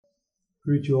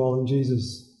Greet you all in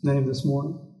Jesus' name this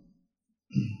morning.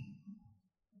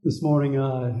 This morning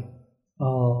I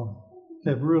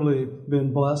have really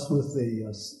been blessed with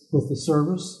the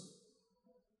service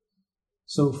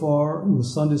so far. The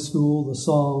Sunday school, the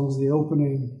songs, the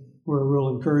opening were a real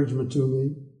encouragement to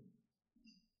me.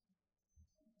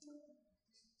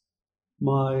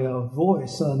 My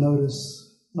voice, I noticed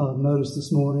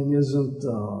this morning, isn't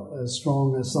as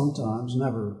strong as sometimes.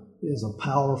 Never is a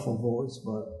powerful voice,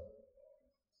 but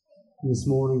this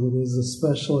morning it is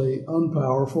especially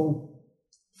unpowerful,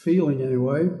 feeling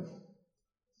anyway.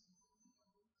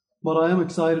 But I am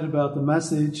excited about the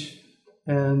message,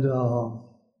 and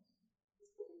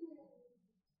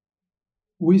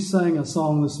we sang a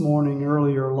song this morning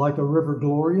earlier, Like a River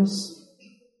Glorious,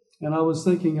 and I was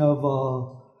thinking of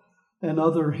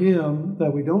another hymn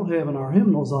that we don't have in our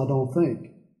hymnals, I don't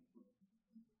think.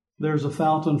 There's a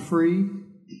fountain free.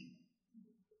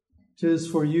 'Tis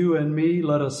for you and me,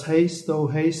 let us haste, oh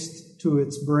haste to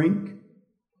its brink.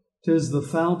 'Tis the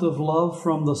fount of love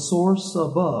from the source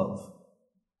above,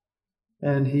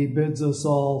 and he bids us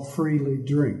all freely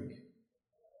drink.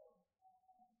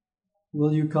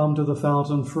 Will you come to the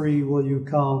fountain free? Will you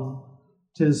come?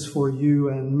 'Tis for you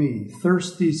and me.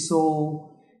 Thirsty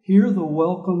soul, hear the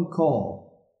welcome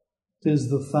call. 'Tis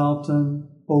the fountain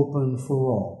open for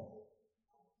all.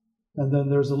 And then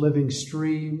there's a living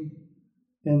stream,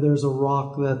 and there's a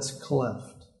rock that's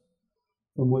cleft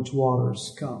from which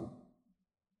waters come. I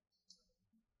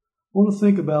want to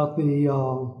think about the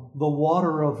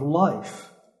water of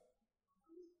life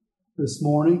this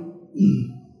morning.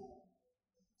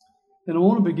 And I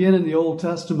want to begin in the Old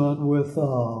Testament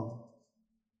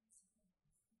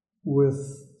with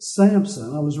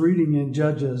Samson. I was reading in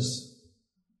Judges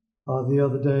the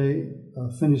other day,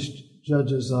 finished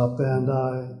Judges up, and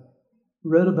I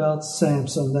read about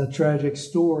Samson, that tragic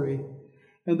story,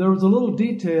 and there was a little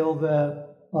detail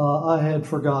that I had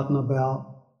forgotten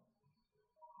about.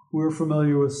 We're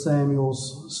familiar with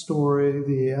Samuel's story,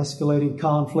 the escalating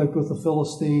conflict with the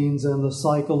Philistines and the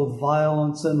cycle of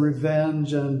violence and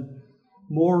revenge and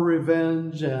more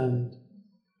revenge, and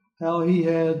how he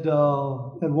had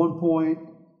at one point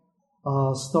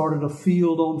started a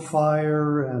field on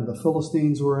fire and the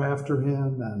Philistines were after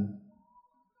him, and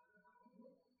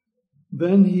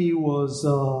then he was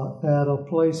at a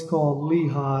place called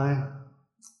Lehi,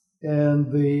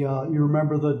 and you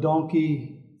remember the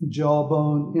donkey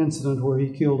jawbone incident where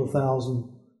he killed 1,000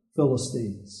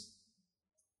 Philistines.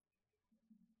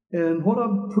 And what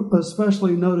I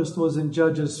especially noticed was in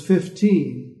Judges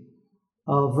 15,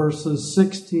 verses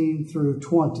 16 through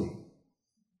 20.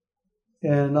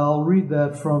 And I'll read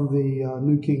that from the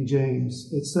New King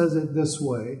James. It says it this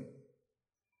way.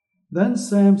 Then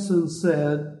Samson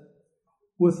said,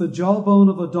 with the jawbone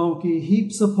of a donkey,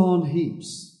 heaps upon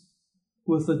heaps.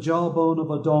 With the jawbone of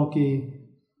a donkey,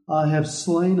 I have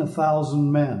slain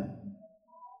 1,000 men.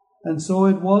 And so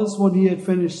it was when he had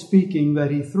finished speaking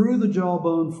that he threw the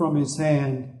jawbone from his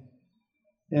hand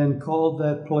and called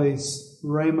that place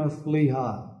Ramath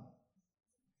Lehi.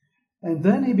 And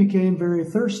then he became very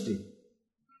thirsty.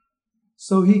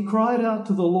 So he cried out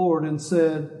to the Lord and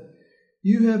said,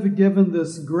 you have given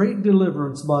this great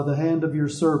deliverance by the hand of your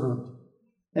servant.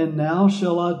 And now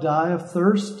shall I die of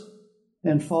thirst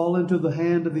and fall into the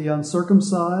hand of the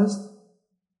uncircumcised?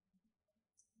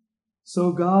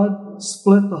 So God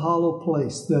split the hollow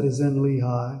place that is in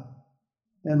Lehi,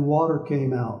 and water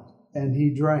came out, and he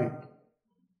drank,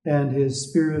 and his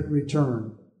spirit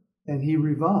returned, and he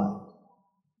revived.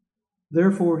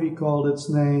 Therefore he called its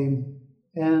name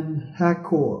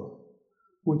En-Hakkore,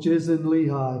 which is in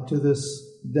Lehi to this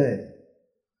day.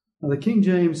 Now the King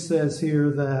James says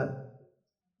here that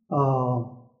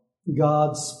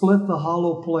God split the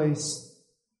hollow place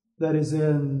that is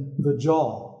in the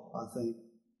jaw, I think.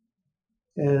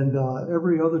 And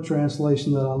every other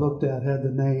translation that I looked at had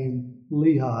the name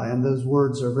Lehi, and those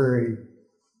words are very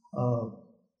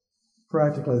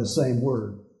practically the same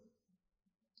word.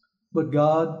 But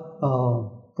God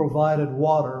provided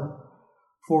water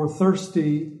for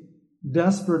thirsty,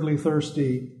 desperately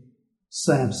thirsty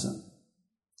Samson.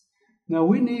 Now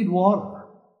we need water.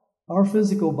 Our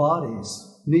physical bodies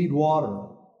need water.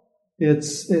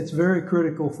 It's very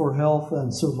critical for health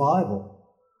and survival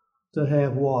to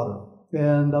have water.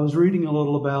 And I was reading a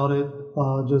little about it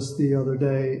just the other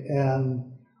day,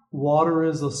 and water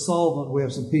is a solvent. We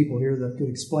have some people here that could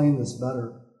explain this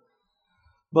better.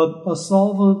 But a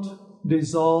solvent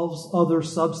dissolves other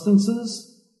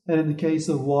substances, and in the case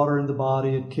of water in the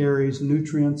body, it carries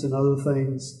nutrients and other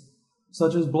things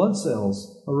such as blood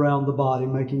cells around the body,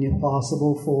 making it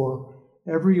possible for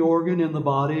every organ in the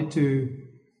body to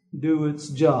do its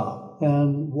job.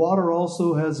 And water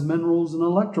also has minerals and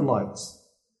electrolytes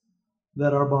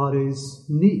that our bodies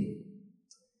need.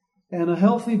 And a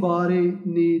healthy body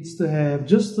needs to have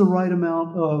just the right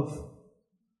amount of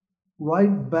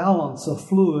right balance of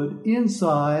fluid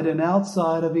inside and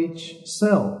outside of each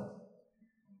cell.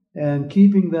 And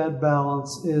keeping that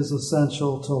balance is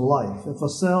essential to life. If a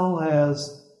cell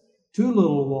has too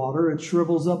little water, it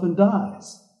shrivels up and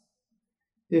dies.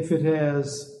 If it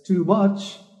has too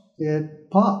much, it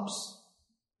pops.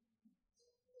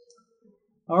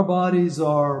 Our bodies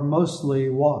are mostly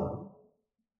water,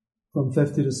 from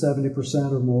 50 to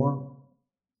 70% or more,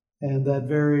 and that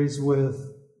varies with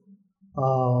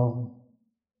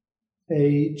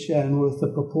age and with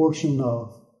the proportion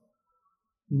of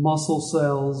muscle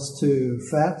cells to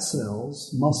fat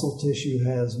cells. Muscle tissue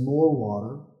has more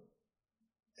water,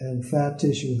 and fat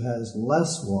tissue has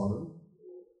less water.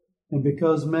 And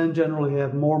because men generally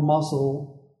have more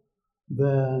muscle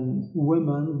than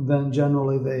women, then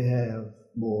generally they have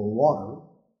more water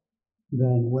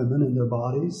than women in their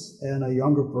bodies. And a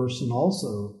younger person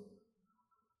also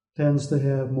tends to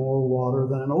have more water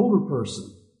than an older person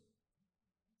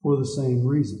for the same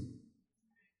reason.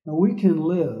 Now, we can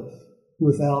live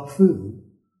without food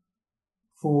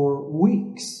for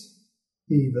weeks,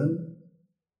 even,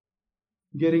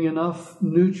 getting enough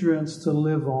nutrients to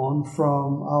live on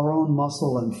from our own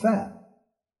muscle and fat.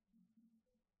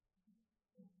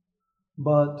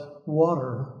 But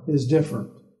water is different.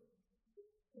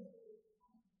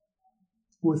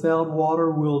 Without water,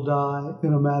 we'll die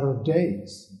in a matter of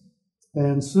days.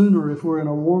 And sooner, if we're in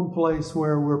a warm place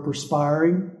where we're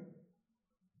perspiring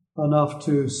enough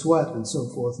to sweat and so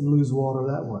forth and lose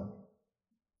water that way.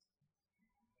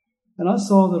 And I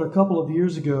saw that a couple of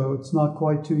years ago, it's not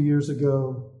quite 2 years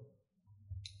ago,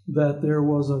 that there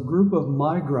was a group of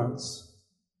migrants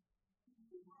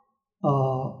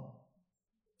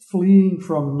fleeing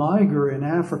from Niger in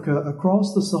Africa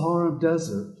across the Sahara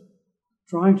Desert,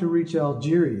 trying to reach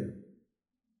Algeria.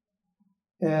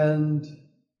 And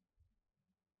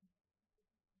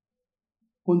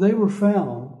when they were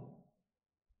found,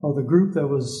 the group that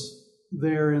was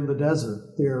there in the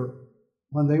desert,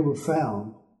 when they were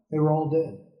found, they were all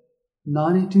dead.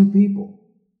 92 people,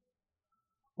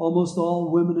 almost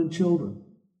all women and children,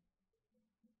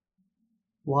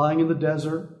 lying in the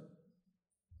desert,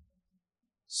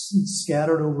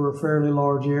 scattered over a fairly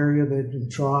large area. They'd been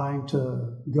trying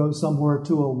to go somewhere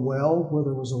to a well, where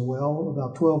there was a well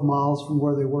about 12 miles from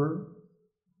where they were.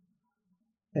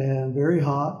 And very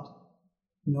hot,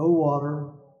 no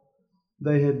water.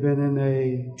 They had been in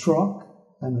a truck,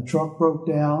 and the truck broke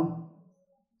down,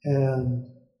 and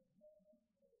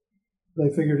they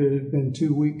figured it had been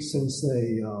 2 weeks since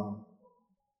they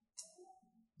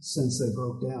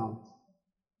broke down.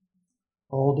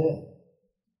 All dead.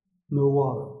 No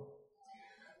water.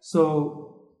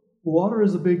 So water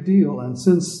is a big deal, and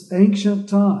since ancient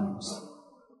times,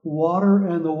 water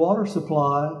and the water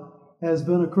supply has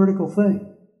been a critical thing.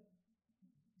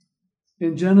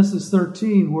 In Genesis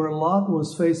 13, where Lot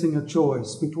was facing a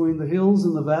choice between the hills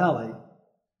and the valley,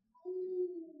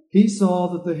 he saw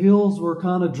that the hills were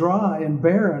kind of dry and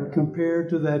barren compared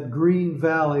to that green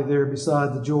valley there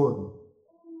beside the Jordan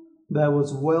that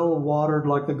was well watered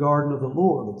like the garden of the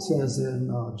Lord, it says in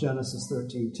Genesis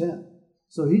 13:10.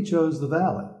 So he chose the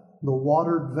valley, the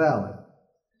watered valley.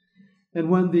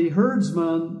 And when the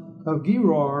herdsmen of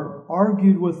Gerar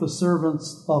argued with the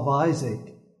servants of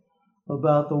Isaac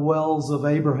about the wells of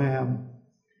Abraham,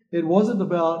 it wasn't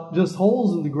about just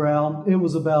holes in the ground, it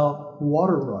was about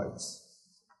water rights.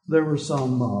 There were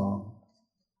some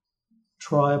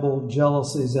tribal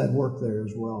jealousies at work there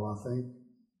as well, I think.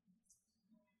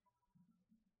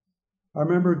 I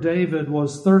remember David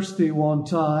was thirsty one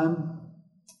time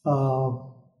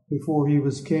before he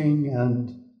was king, and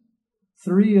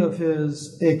 3 of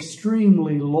his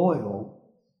extremely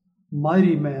loyal,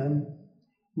 mighty men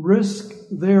risked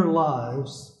their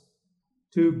lives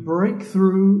to break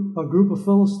through a group of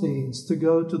Philistines to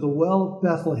go to the well of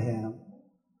Bethlehem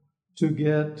to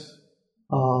get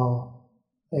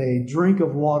a drink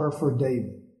of water for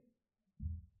David.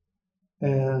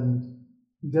 And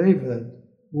David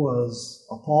was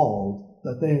appalled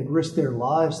that they had risked their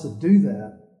lives to do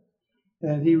that,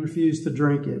 and he refused to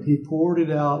drink it. He poured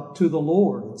it out to the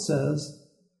Lord. It says,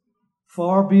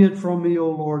 "Far be it from me, O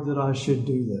Lord, that I should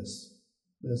do this.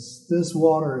 This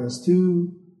water was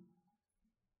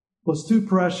too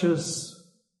precious.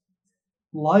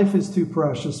 Life is too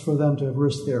precious for them to have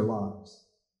risked their lives."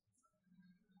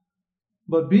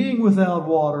 But being without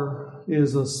water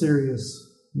is a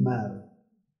serious matter.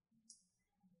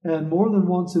 And more than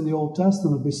once in the Old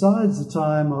Testament, besides the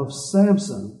time of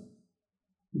Samson,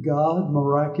 God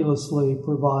miraculously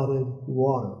provided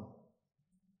water.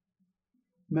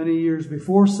 Many years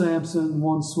before Samson,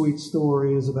 one sweet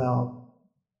story is about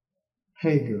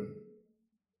Hagar,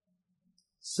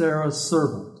 Sarah's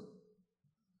servant.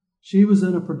 She was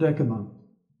in a predicament.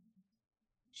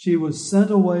 She was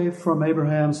sent away from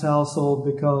Abraham's household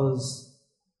because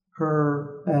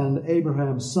her and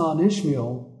Abraham's son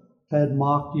Ishmael had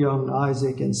mocked young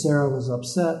Isaac, and Sarah was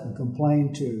upset and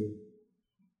complained to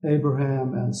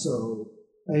Abraham. And so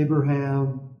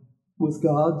Abraham, with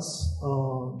God's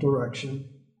direction,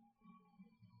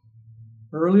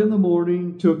 early in the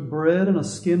morning took bread and a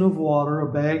skin of water,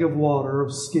 a bag of water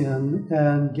of skin,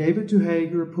 and gave it to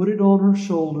Hagar, put it on her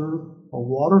shoulder, a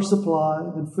water supply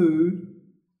and food,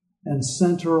 and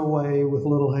sent her away with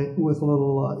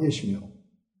little Ishmael.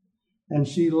 And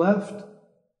she left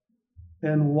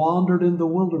and wandered in the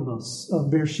wilderness of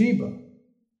Beersheba.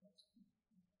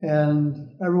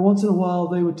 And every once in a while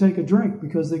they would take a drink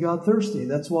because they got thirsty.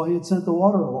 That's why he had sent the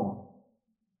water along.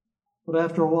 But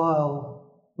after a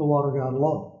while, the water got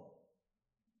low.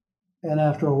 And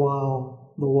after a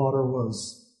while, the water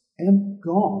was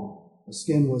gone. The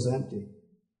skin was empty.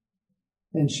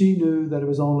 And she knew that it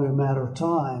was only a matter of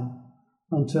time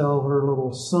until her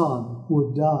little son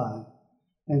would die,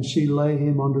 and she lay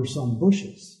him under some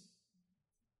bushes.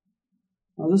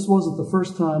 Now, this wasn't the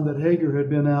first time that Hagar had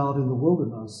been out in the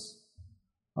wilderness.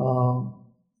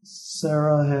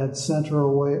 Sarah had sent her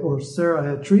away, or Sarah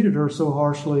had treated her so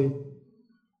harshly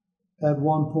at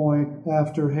one point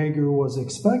after Hagar was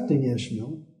expecting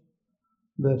Ishmael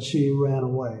that she ran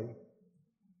away.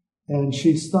 And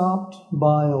she stopped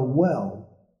by a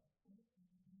well,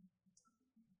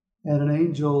 and an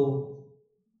angel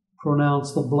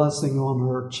pronounced a blessing on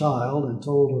her child and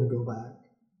told her to go back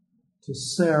to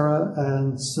Sarah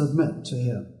and submit to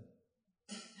him.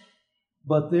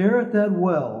 But there at that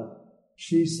well,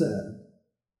 she said,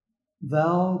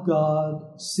 "Thou,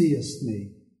 God, seest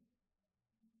me."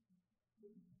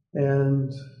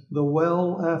 And the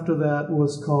well after that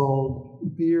was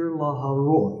called Bir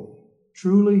Laharoi.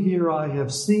 Truly here I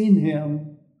have seen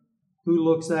him who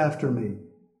looks after me.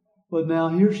 But now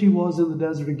here she was in the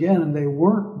desert again, and they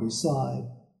weren't beside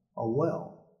a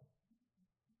well.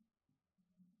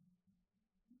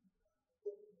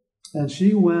 And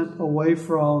she went away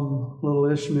from little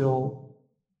Ishmael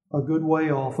a good way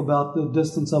off, about the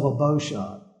distance of a bow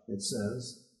shot, it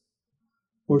says,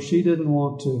 for she didn't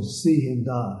want to see him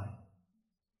die.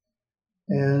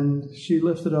 And she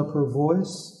lifted up her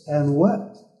voice and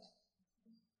wept.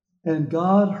 And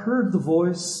God heard the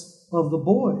voice of the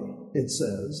boy, it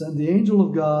says, and the angel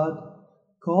of God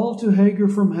called to Hagar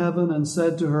from heaven and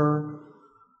said to her,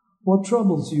 "What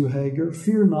troubles you, Hagar?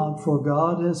 Fear not, for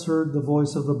God has heard the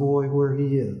voice of the boy where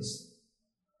he is.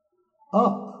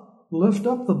 Up, lift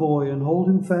up the boy and hold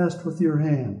him fast with your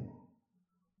hand,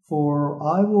 for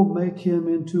I will make him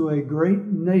into a great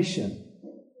nation."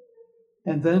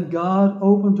 And then God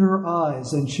opened her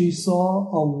eyes, and she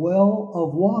saw a well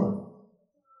of water.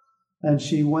 And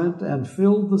she went and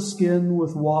filled the skin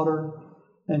with water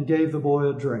and gave the boy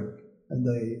a drink. And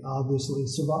they obviously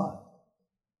survived.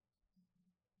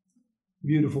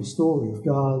 Beautiful story of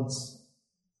God's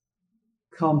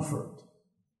comfort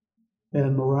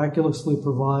and miraculously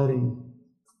providing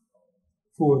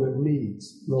for their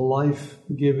needs, the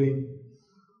life-giving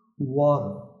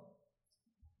water.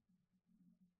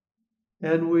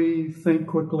 And we think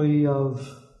quickly of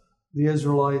the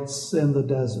Israelites in the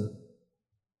desert,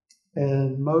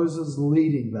 and Moses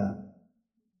leading them.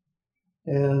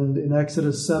 And in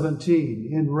Exodus 17,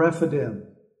 in Rephidim,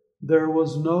 there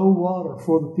was no water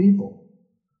for the people.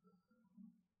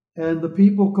 And the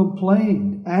people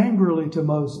complained angrily to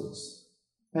Moses,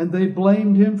 and they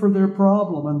blamed him for their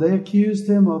problem, and they accused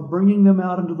him of bringing them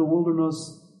out into the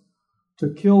wilderness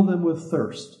to kill them with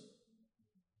thirst.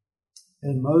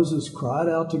 And Moses cried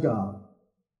out to God.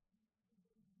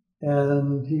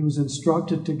 And he was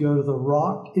instructed to go to the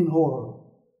rock in Horeb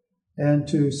and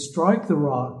to strike the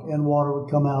rock, and water would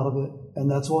come out of it.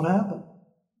 And that's what happened.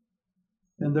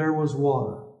 And there was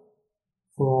water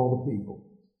for all the people.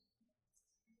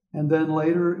 And then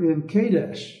later in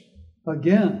Kadesh,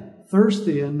 again,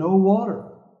 thirsty and no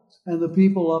water, and the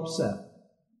people upset.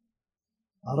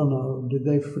 I don't know, did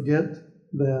they forget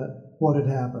that what had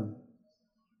happened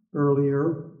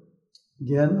earlier?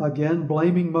 Again,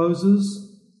 blaming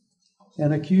Moses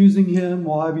and accusing him,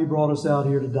 "Why have you brought us out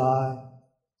here to die?"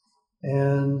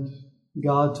 And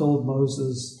God told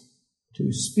Moses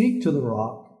to speak to the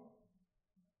rock,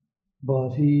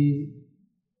 but he,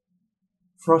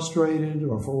 frustrated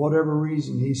or for whatever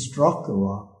reason, he struck the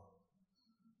rock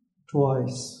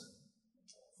twice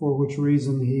for which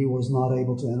reason he was not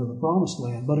able to enter the promised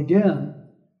land. But again,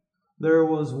 there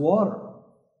was water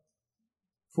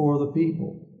for the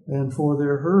people and for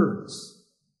their herds.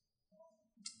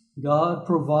 God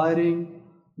providing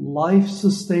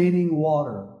life-sustaining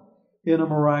water in a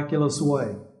miraculous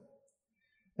way.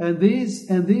 And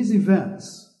these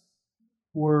events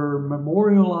were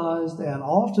memorialized and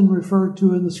often referred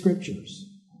to in the Scriptures,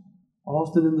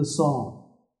 often in the Psalm.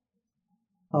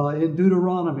 In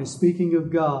Deuteronomy, speaking of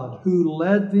God, who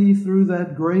led thee through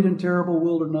that great and terrible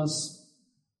wilderness,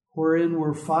 wherein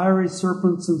were fiery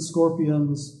serpents and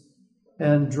scorpions,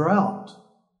 and drought,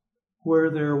 where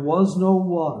there was no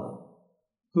water,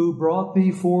 who brought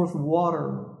thee forth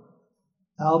water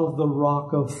out of the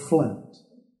rock of flint.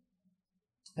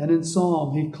 And in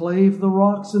Psalm, he clave the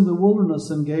rocks in the wilderness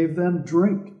and gave them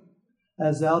drink,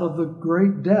 as out of the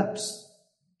great depths.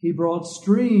 He brought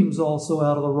streams also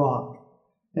out of the rock,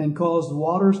 and caused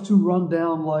waters to run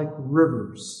down like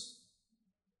rivers.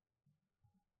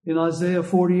 In Isaiah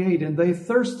 48, and they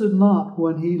thirsted not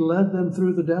when he led them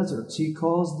through the deserts. He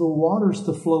caused the waters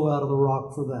to flow out of the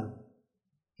rock for them.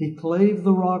 He clave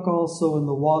the rock also, and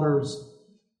the waters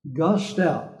gushed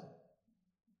out,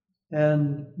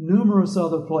 and numerous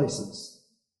other places.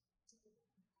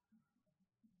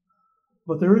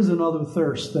 But there is another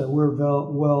thirst that we're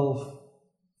well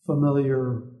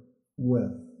familiar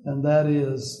with, and that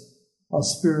is a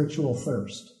spiritual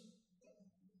thirst.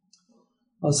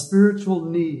 A spiritual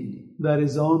need that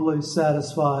is only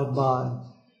satisfied by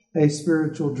a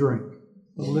spiritual drink,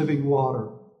 the living water.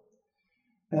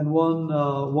 And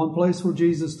one place where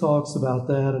Jesus talks about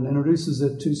that and introduces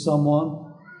it to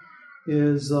someone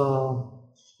is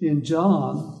in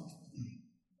John,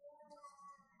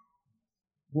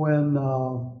 when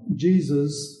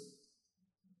Jesus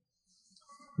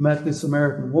met the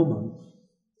Samaritan woman.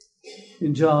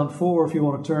 In John 4, if you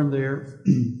want to turn there,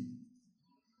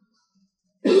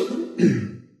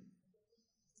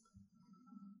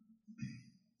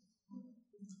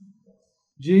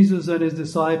 Jesus and his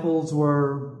disciples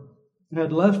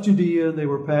had left Judea, and they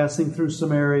were passing through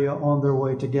Samaria on their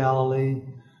way to Galilee,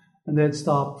 and they had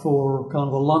stopped for kind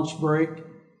of a lunch break.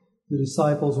 The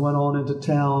disciples went on into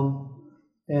town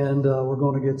and were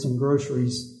going to get some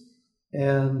groceries,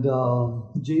 and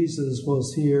Jesus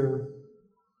was here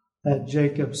at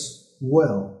Jacob's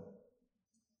well,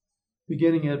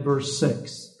 beginning at verse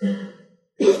 6.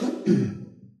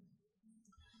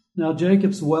 Now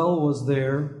Jacob's well was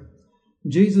there.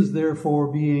 Jesus,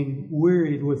 therefore, being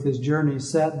wearied with his journey,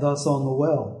 sat thus on the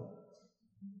well.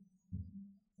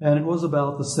 And it was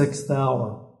about the 6th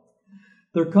hour.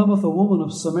 There cometh a woman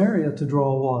of Samaria to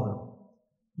draw water.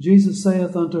 Jesus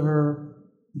saith unto her,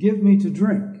 Give me to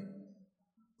drink.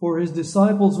 For his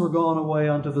disciples were gone away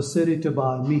unto the city to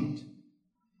buy meat.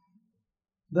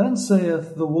 Then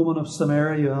saith the woman of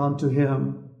Samaria unto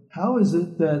him, How is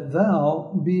it that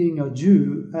thou, being a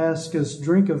Jew, askest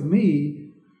drink of me,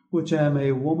 which am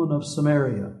a woman of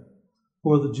Samaria?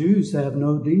 For the Jews have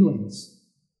no dealings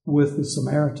with the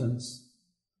Samaritans.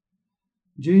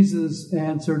 Jesus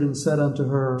answered and said unto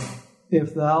her,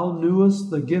 If thou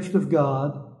knewest the gift of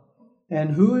God,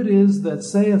 and who it is that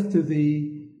saith to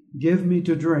thee, Give me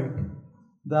to drink,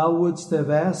 thou wouldst have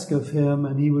asked of him,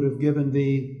 and he would have given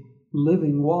thee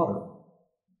living water.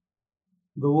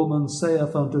 The woman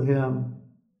saith unto him,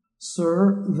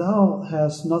 Sir, thou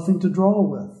hast nothing to draw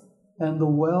with, and the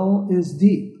well is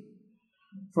deep.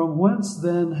 From whence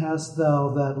then hast thou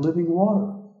that living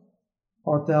water?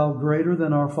 Art thou greater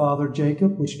than our father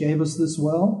Jacob, which gave us this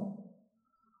well,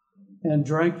 and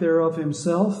drank thereof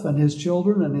himself, and his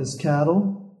children, and his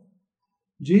cattle?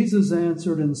 Jesus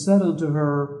answered and said unto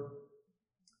her,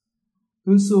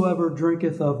 Whosoever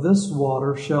drinketh of this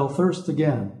water shall thirst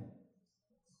again.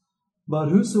 But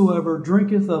whosoever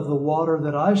drinketh of the water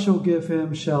that I shall give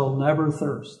him shall never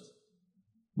thirst.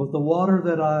 But the water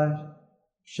that I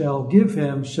shall give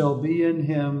him shall be in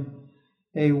him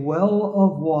a well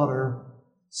of water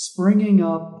springing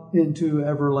up into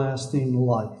everlasting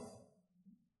life.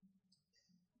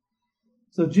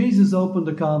 So Jesus opened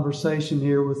a conversation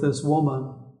here with this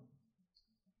woman,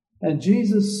 and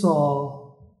Jesus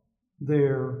saw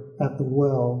there at the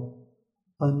well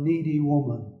a needy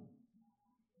woman.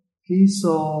 He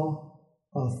saw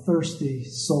a thirsty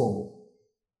soul,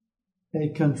 a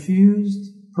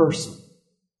confused person.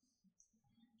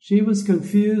 She was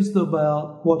confused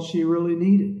about what she really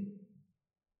needed.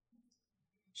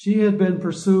 She had been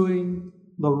pursuing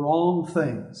the wrong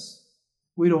things.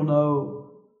 We don't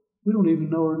even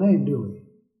know her name, do we?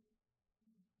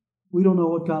 We don't know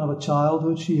what kind of a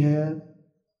childhood she had,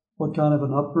 what kind of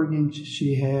an upbringing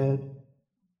she had,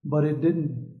 but it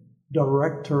didn't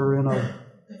direct her in a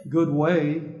good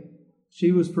way.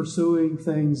 She was pursuing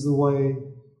things the way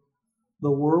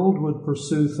the world would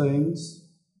pursue things.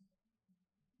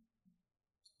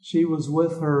 She was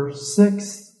with her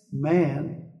sixth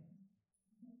man,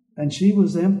 and she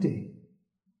was empty,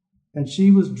 and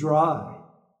she was dry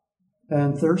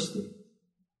and thirsty.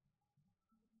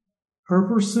 Her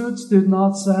pursuits did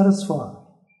not satisfy,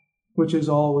 which is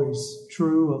always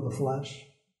true of the flesh.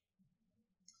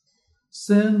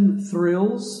 Sin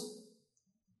thrills.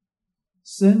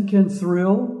 Sin can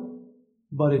thrill,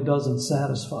 but it doesn't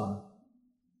satisfy.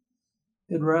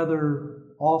 It rather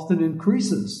often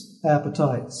increases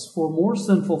appetites for more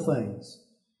sinful things.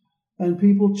 And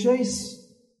people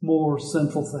chase more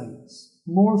sinful things,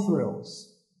 more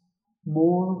thrills,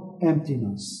 more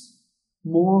emptiness,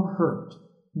 more hurt,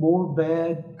 more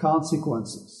bad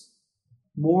consequences,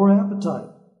 more appetite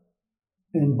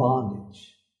and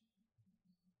bondage.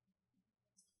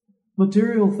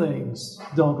 Material things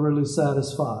don't really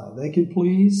satisfy. They can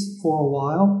please for a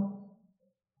while.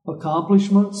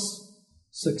 Accomplishments,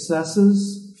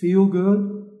 successes feel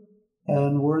good,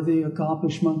 and worthy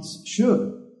accomplishments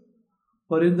should.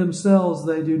 But in themselves,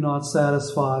 they do not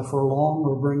satisfy for long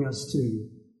or bring us to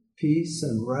peace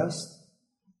and rest.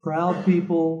 Proud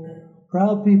people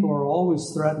are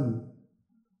always threatened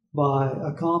by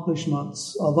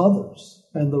accomplishments of others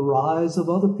and the rise of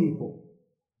other people.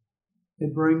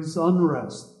 It brings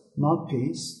unrest, not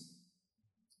peace.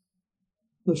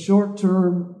 The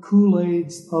short-term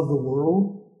Kool-Aids of the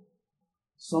world,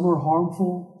 some are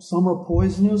harmful, some are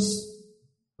poisonous,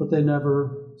 but they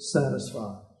never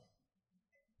satisfy.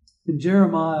 In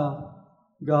Jeremiah,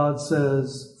 God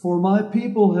says, "For my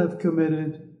people have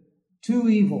committed two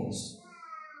evils.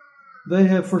 They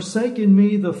have forsaken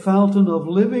me, the fountain of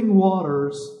living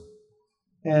waters,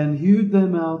 and hewed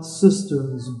them out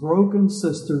cisterns, broken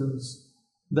cisterns,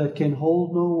 that can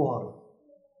hold no water."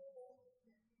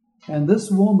 And this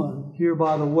woman here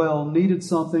by the well needed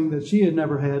something that she had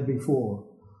never had before,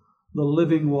 the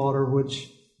living water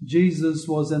which Jesus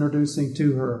was introducing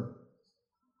to her.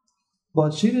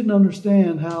 But she didn't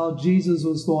understand how Jesus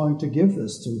was going to give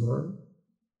this to her.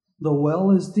 The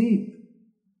well is deep,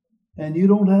 and you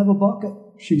don't have a bucket,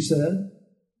 she said.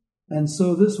 And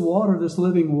so this water, this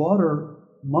living water,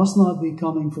 must not be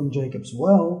coming from Jacob's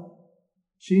well.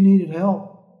 She needed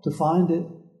help to find it,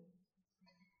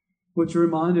 which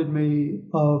reminded me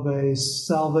of a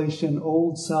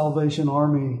old Salvation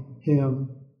Army hymn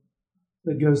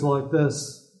that goes like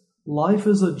this: "Life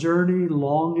is a journey,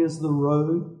 long is the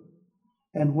road,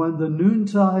 and when the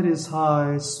noontide is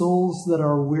high, souls that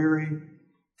are weary,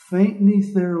 faint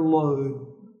 'neath their load,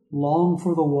 long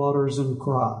for the waters and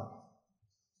cry.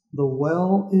 The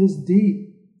well is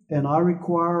deep, and I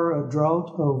require a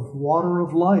draught of water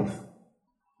of life.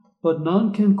 But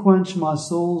none can quench my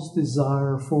soul's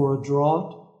desire for a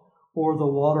draught or the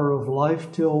water of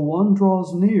life till one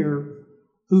draws near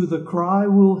who the cry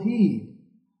will heed,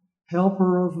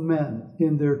 helper of men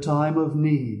in their time of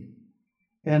need.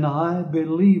 And I,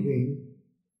 believing,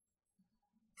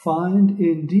 find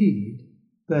indeed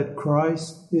that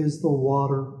Christ is the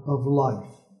water of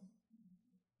life."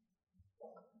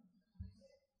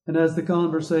 And as the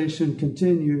conversation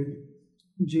continued,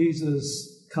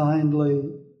 Jesus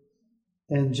kindly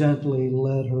and gently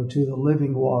led her to the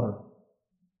living water.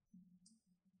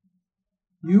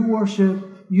 You worship,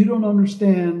 you don't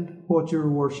understand what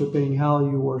you're worshiping, how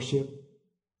you worship.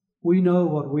 We know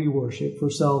what we worship, for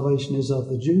salvation is of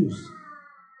the Jews.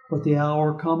 But the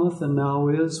hour cometh, and now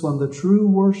is, when the true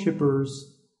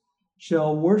worshippers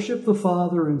shall worship the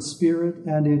Father in spirit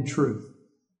and in truth.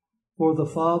 For the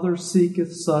Father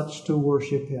seeketh such to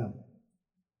worship him.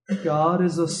 God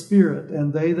is a spirit,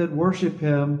 and they that worship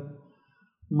him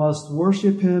must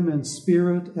worship him in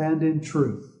spirit and in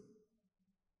truth.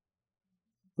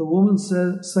 The woman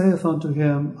saith unto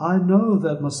him, I know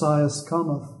that Messiah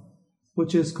cometh,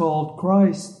 which is called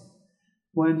Christ.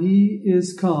 When he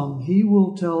is come, he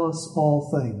will tell us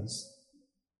all things.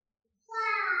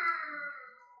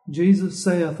 Jesus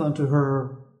saith unto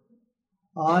her,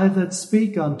 I that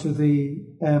speak unto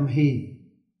thee am he.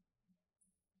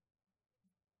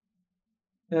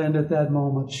 And at that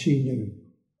moment she knew.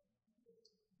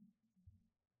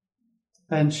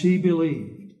 And she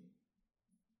believed.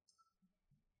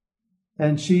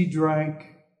 And she drank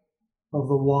of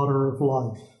the water of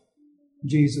life,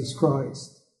 Jesus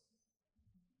Christ.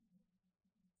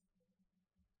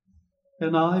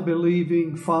 And I,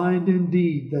 believing, find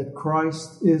indeed that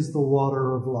Christ is the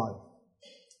water of life.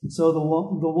 And so the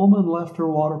woman left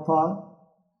her water pot,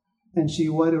 and she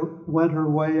went her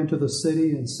way into the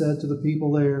city and said to the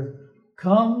people there,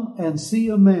 Come and see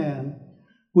a man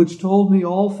which told me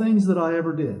all things that I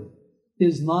ever did.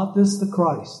 Is not this the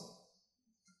Christ?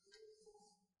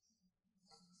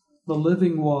 The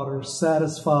living water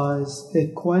satisfies,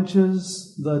 it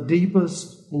quenches the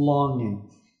deepest longing.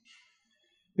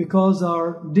 Because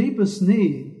our deepest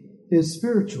need is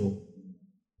spiritual.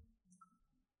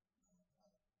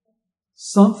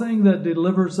 Something that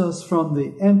delivers us from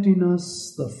the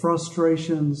emptiness, the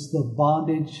frustrations, the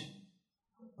bondage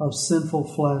of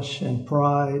sinful flesh and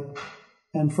pride,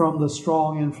 and from the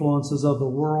strong influences of the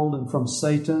world and from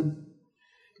Satan.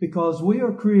 Because we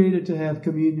are created to have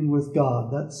communion with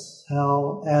God. That's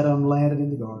how Adam landed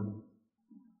in the garden.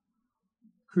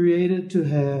 Created to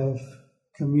have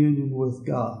communion with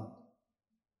God.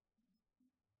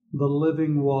 The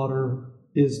living water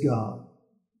is God,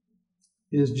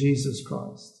 is Jesus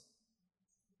Christ.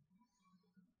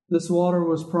 This water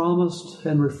was promised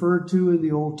and referred to in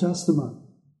the Old Testament.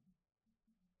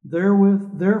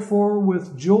 Therefore,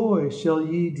 with joy shall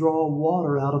ye draw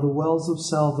water out of the wells of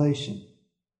salvation.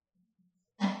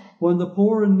 When the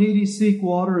poor and needy seek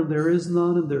water, and there is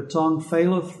none, and their tongue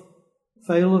faileth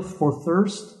for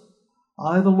thirst,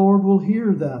 I, the Lord, will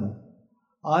hear them.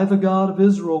 I, the God of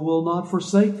Israel, will not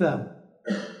forsake them.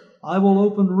 I will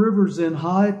open rivers in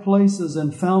high places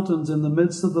and fountains in the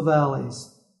midst of the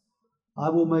valleys. I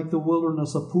will make the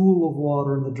wilderness a pool of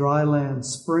water, and the dry land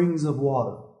springs of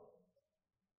water.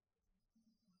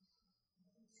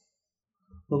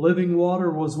 The living water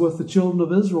was with the children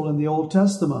of Israel in the Old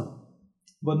Testament,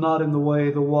 but not in the way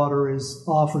the water is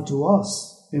offered to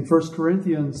us. In 1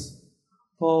 Corinthians,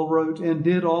 Paul wrote, and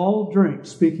did all drink,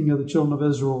 speaking of the children of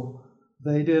Israel,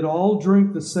 they did all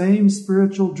drink the same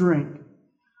spiritual drink,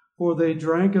 for they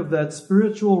drank of that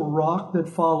spiritual rock that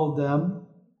followed them,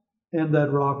 and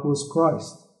that rock was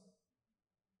Christ.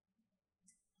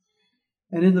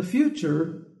 And in the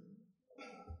future,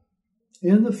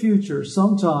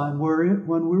 sometime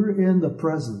when we're in the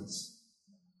presence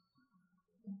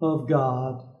of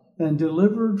God and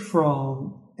delivered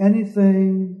from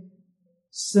anything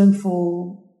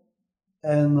sinful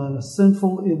and a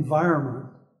sinful environment,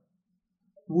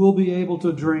 we'll be able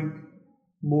to drink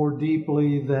more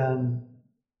deeply than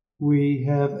we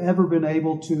have ever been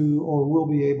able to or will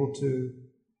be able to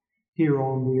here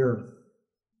on the earth.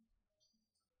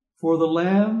 For the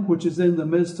Lamb which is in the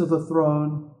midst of the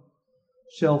throne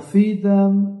shall feed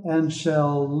them and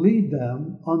shall lead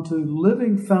them unto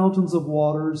living fountains of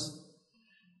waters,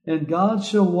 and God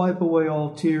shall wipe away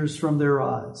all tears from their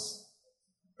eyes.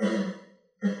 And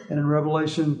in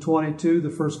Revelation 22,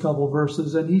 the first couple of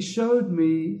verses, and he showed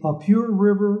me a pure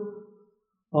river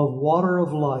of water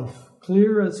of life,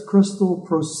 clear as crystal,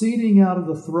 proceeding out of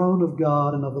the throne of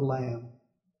God and of the Lamb.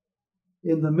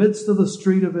 In the midst of the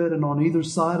street of it, and on either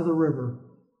side of the river,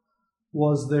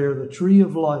 was there the tree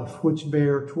of life, which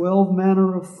bare 12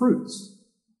 manner of fruits,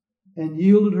 and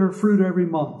yielded her fruit every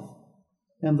month.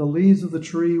 And the leaves of the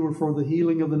tree were for the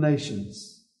healing of the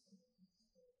nations.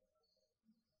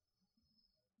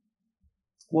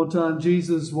 One time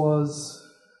Jesus was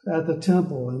at the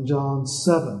temple in John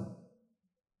 7.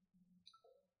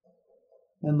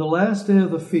 And the last day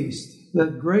of the feast,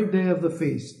 that great day of the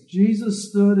feast, Jesus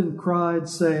stood and cried,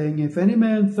 saying, if any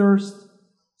man thirst,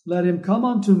 let him come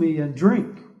unto me and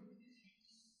drink.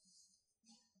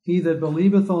 He that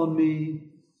believeth on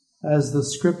me, as the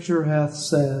Scripture hath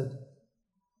said,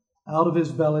 out of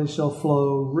his belly shall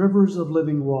flow rivers of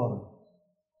living water.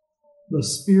 The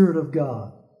Spirit of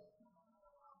God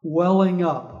welling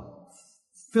up,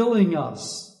 filling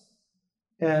us,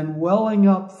 and welling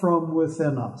up from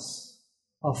within us.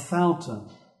 A fountain,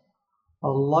 a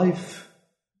life-giving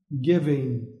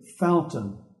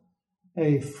fountain,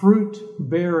 a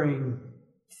fruit-bearing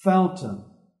fountain.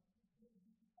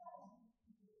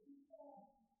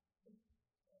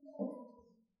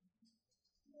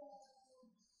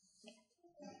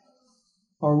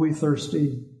 Are we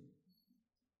thirsty?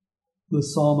 The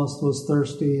psalmist was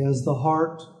thirsty. As the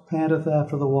hart panteth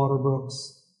after the water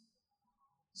brooks,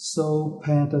 so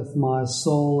panteth my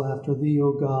soul after thee,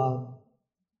 O God.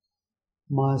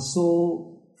 My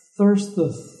soul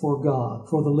thirsteth for God,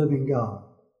 for the living God.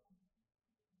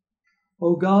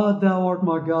 O God, thou art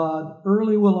my God,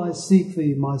 early will I seek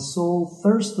thee. My soul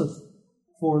thirsteth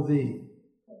for thee.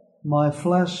 My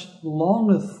flesh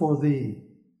longeth for thee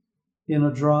in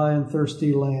a dry and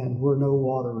thirsty land where no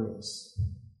water is.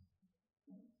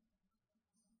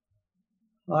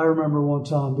 I remember one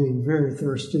time being very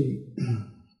thirsty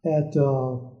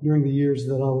during the years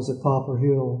that I was at Poplar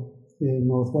Hill in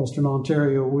northwestern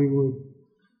Ontario.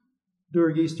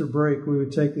 During Easter break, we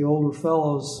would take the older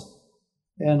fellows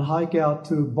and hike out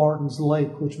to Barton's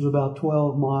Lake, which was about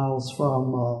 12 miles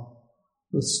from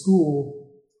the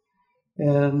school.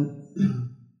 and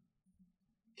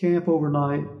camp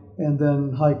overnight, and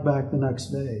then hike back the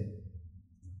next day.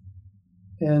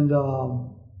 And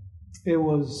that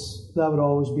would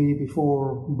always be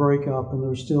before breakup, and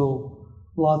there's still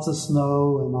lots of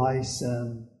snow and ice,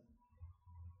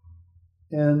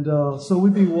 and so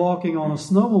we'd be walking on a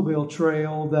snowmobile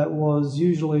trail that was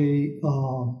usually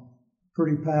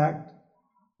pretty packed.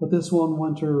 But this one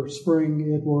spring,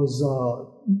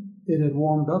 it had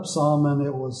warmed up some, and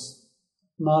it was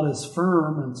not as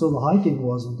firm, and so the hiking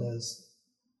wasn't as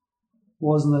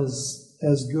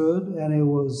good, and it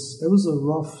was a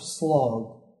rough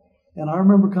slog. And I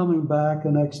remember coming back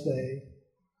the next day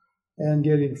and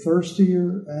getting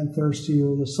thirstier and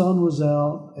thirstier. The sun was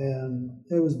out, and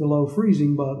it was below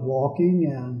freezing, but walking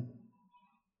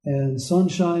and sun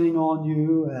shining on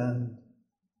you, and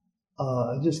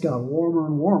it just got warmer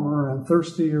and warmer and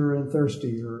thirstier, and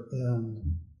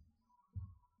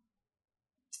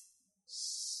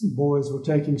boys were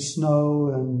taking snow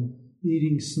and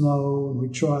eating snow, and we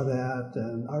try that.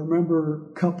 And I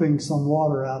remember cupping some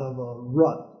water out of a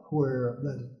rut where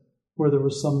there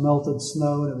was some melted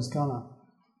snow, and it was kind of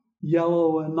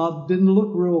yellow and didn't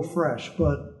look real fresh,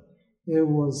 but it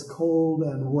was cold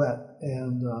and wet,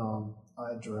 and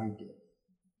I drank it.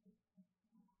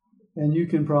 And you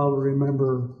can probably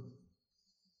remember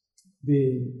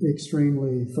being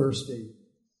extremely thirsty.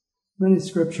 Many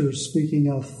scriptures speaking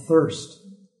of thirst,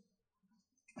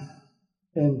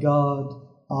 and God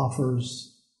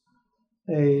offers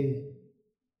a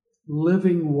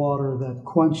living water that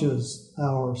quenches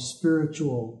our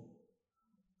spiritual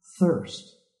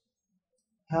thirst.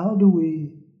 How do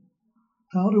we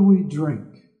drink?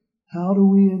 How do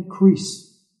we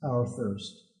increase our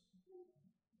thirst?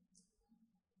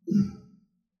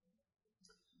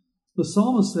 The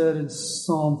psalmist said in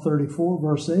Psalm 34,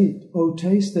 verse 8, "O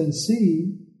taste and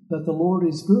see that the Lord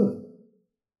is good."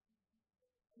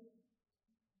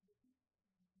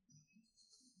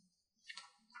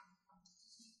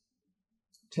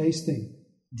 Tasting,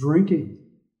 drinking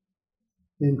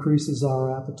increases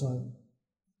our appetite.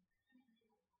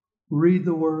 Read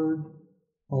the Word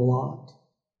a lot.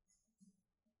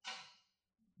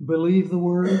 Believe the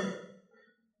Word.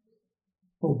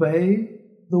 Obey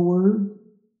the Word.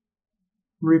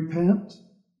 Repent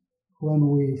when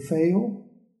we fail.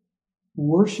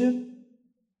 Worship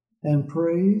and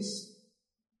praise.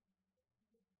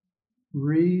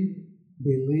 Read,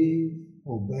 believe,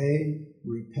 obey,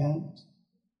 repent,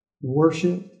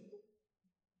 worship.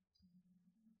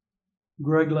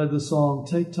 Greg led the song,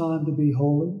 "Take Time to Be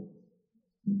Holy."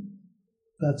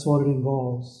 That's what it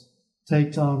involves.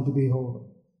 Take time to be holy.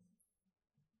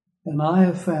 And I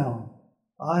have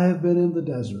been in the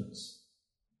deserts.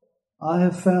 I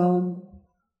have found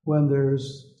when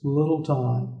there's little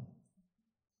time,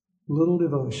 little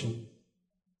devotion,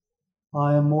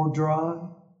 I am more dry.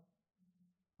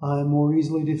 I am more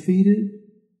easily defeated.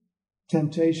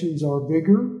 Temptations are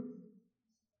bigger.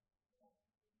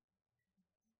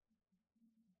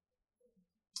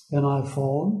 And I've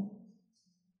fallen.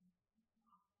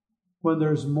 When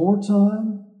there's more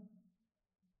time,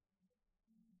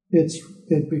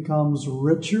 it becomes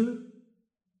richer.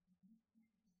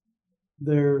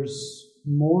 There's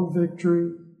more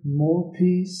victory, more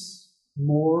peace,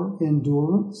 more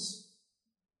endurance.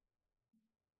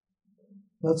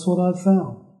 That's what I've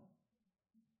found.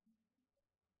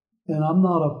 And I'm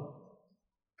not a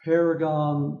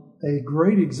paragon, a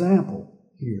great example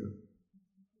here,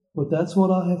 but that's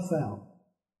what I have found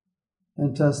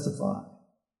and testify.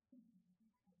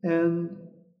 And,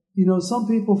 some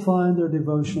people find their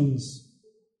devotions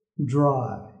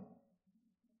dry.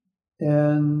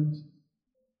 And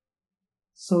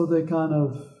so they kind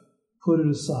of put it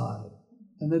aside.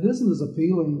 And it isn't as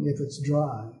appealing if it's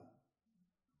dry.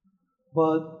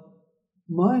 But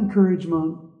my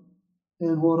encouragement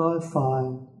and what I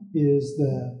find is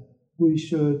that we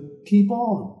should keep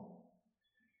on.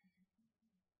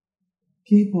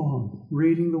 Keep on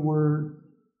reading the Word,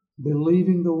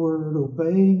 believing the Word,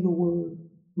 obeying the Word,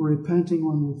 repenting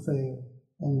when we fail,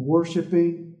 and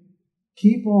worshiping.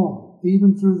 Keep on,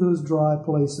 even through those dry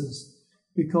places,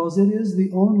 because it is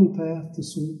the only path to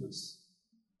sweetness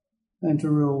and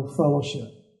to real fellowship.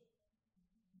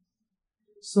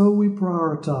 So we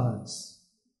prioritize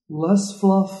less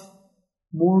fluff,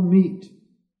 more meat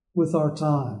with our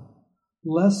time,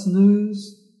 less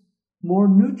news, more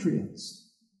nutrients,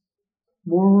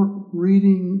 more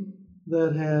reading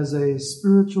that has a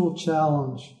spiritual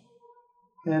challenge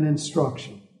and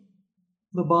instruction.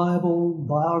 The Bible,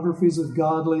 biographies of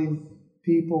godly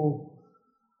people.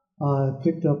 I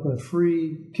picked up a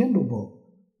free Kindle book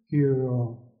here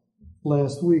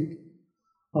last week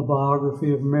a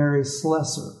biography of Mary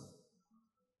Slessor,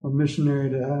 a missionary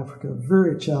to Africa,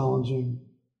 very challenging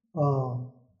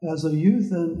as a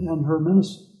youth and her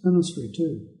ministry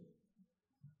too.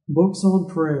 Books on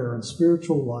prayer and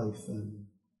spiritual life,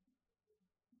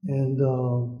 and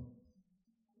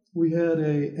we had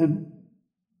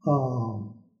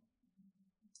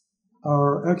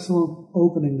our excellent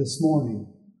opening this morning.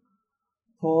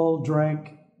 Paul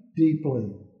drank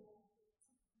deeply.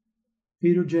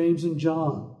 Peter, James, and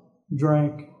John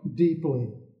drank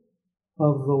deeply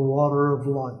of the water of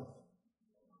life.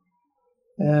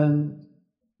 And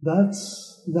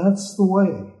that's the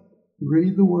way.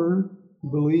 Read the Word,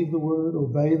 believe the Word,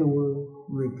 obey the Word,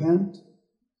 repent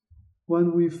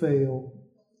when we fail,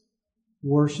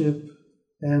 worship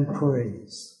and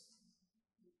praise.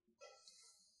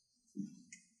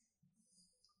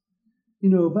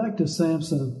 Back to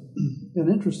Samson, an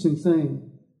interesting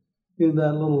thing in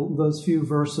those few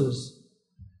verses.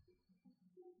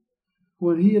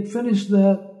 When he had finished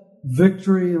that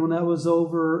victory and when that was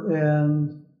over,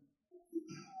 and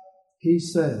he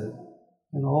said,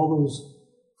 and all those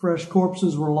fresh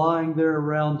corpses were lying there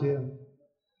around him,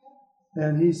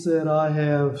 and he said, I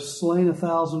have slain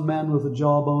 1,000 men with the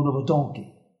jawbone of a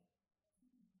donkey.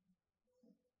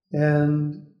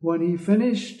 And when he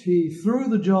finished, he threw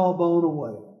the jawbone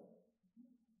away.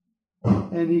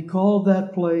 And he called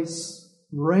that place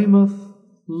Ramoth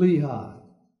Lehi.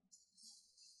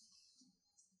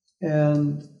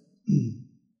 And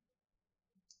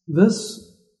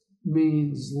this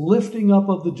means lifting up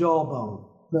of the jawbone.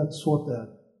 That's what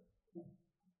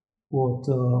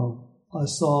I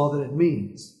saw that it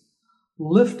means.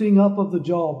 Lifting up of the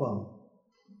jawbone.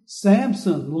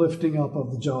 Samson lifting up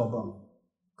of the jawbone.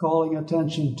 Calling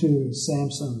attention to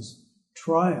Samson's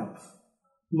triumph.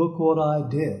 Look what I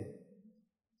did.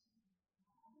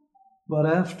 But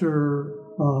after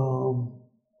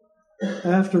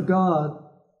God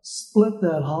split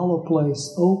that hollow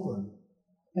place open,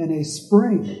 and a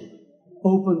spring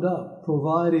opened up,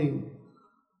 providing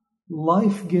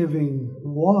life-giving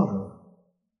water,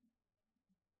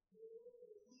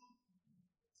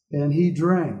 and he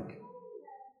drank,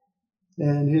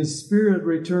 and his spirit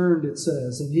returned, it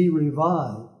says, and he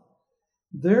revived.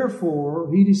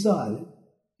 Therefore, he decided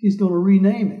he's going to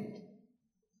rename it.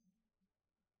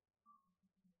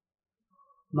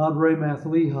 Not Ramoth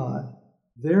Lehi.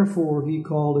 Therefore, he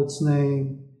called its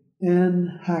name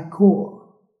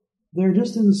En-Hakkore. There,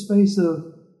 just in the space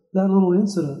of that little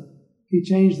incident, he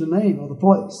changed the name of the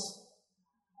place.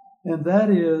 And that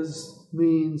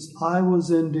means I was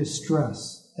in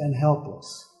distress and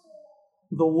helpless.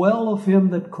 The well of him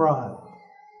that cried.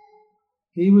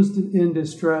 He was in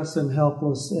distress and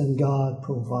helpless, and God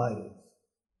provided.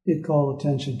 It called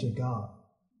attention to God.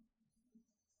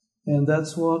 And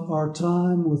that's what our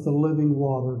time with the living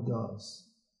water does.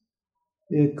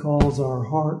 It calls our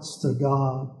hearts to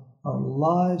God, our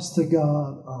lives to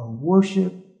God, our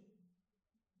worship.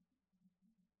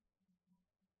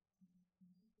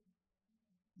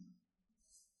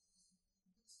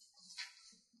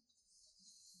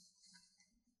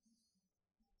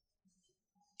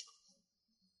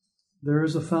 There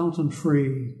is a fountain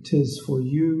free, 'tis for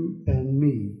you and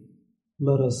me.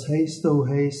 Let us haste, O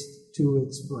haste, to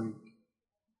its brink.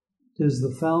 'Tis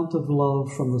the fount of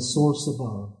love from the source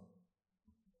above,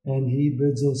 and he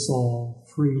bids us all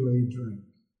freely drink.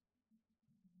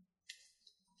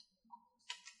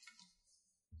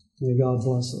 May God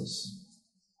bless us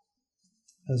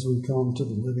as we come to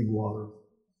the living water.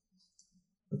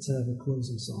 Let's have a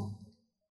closing song.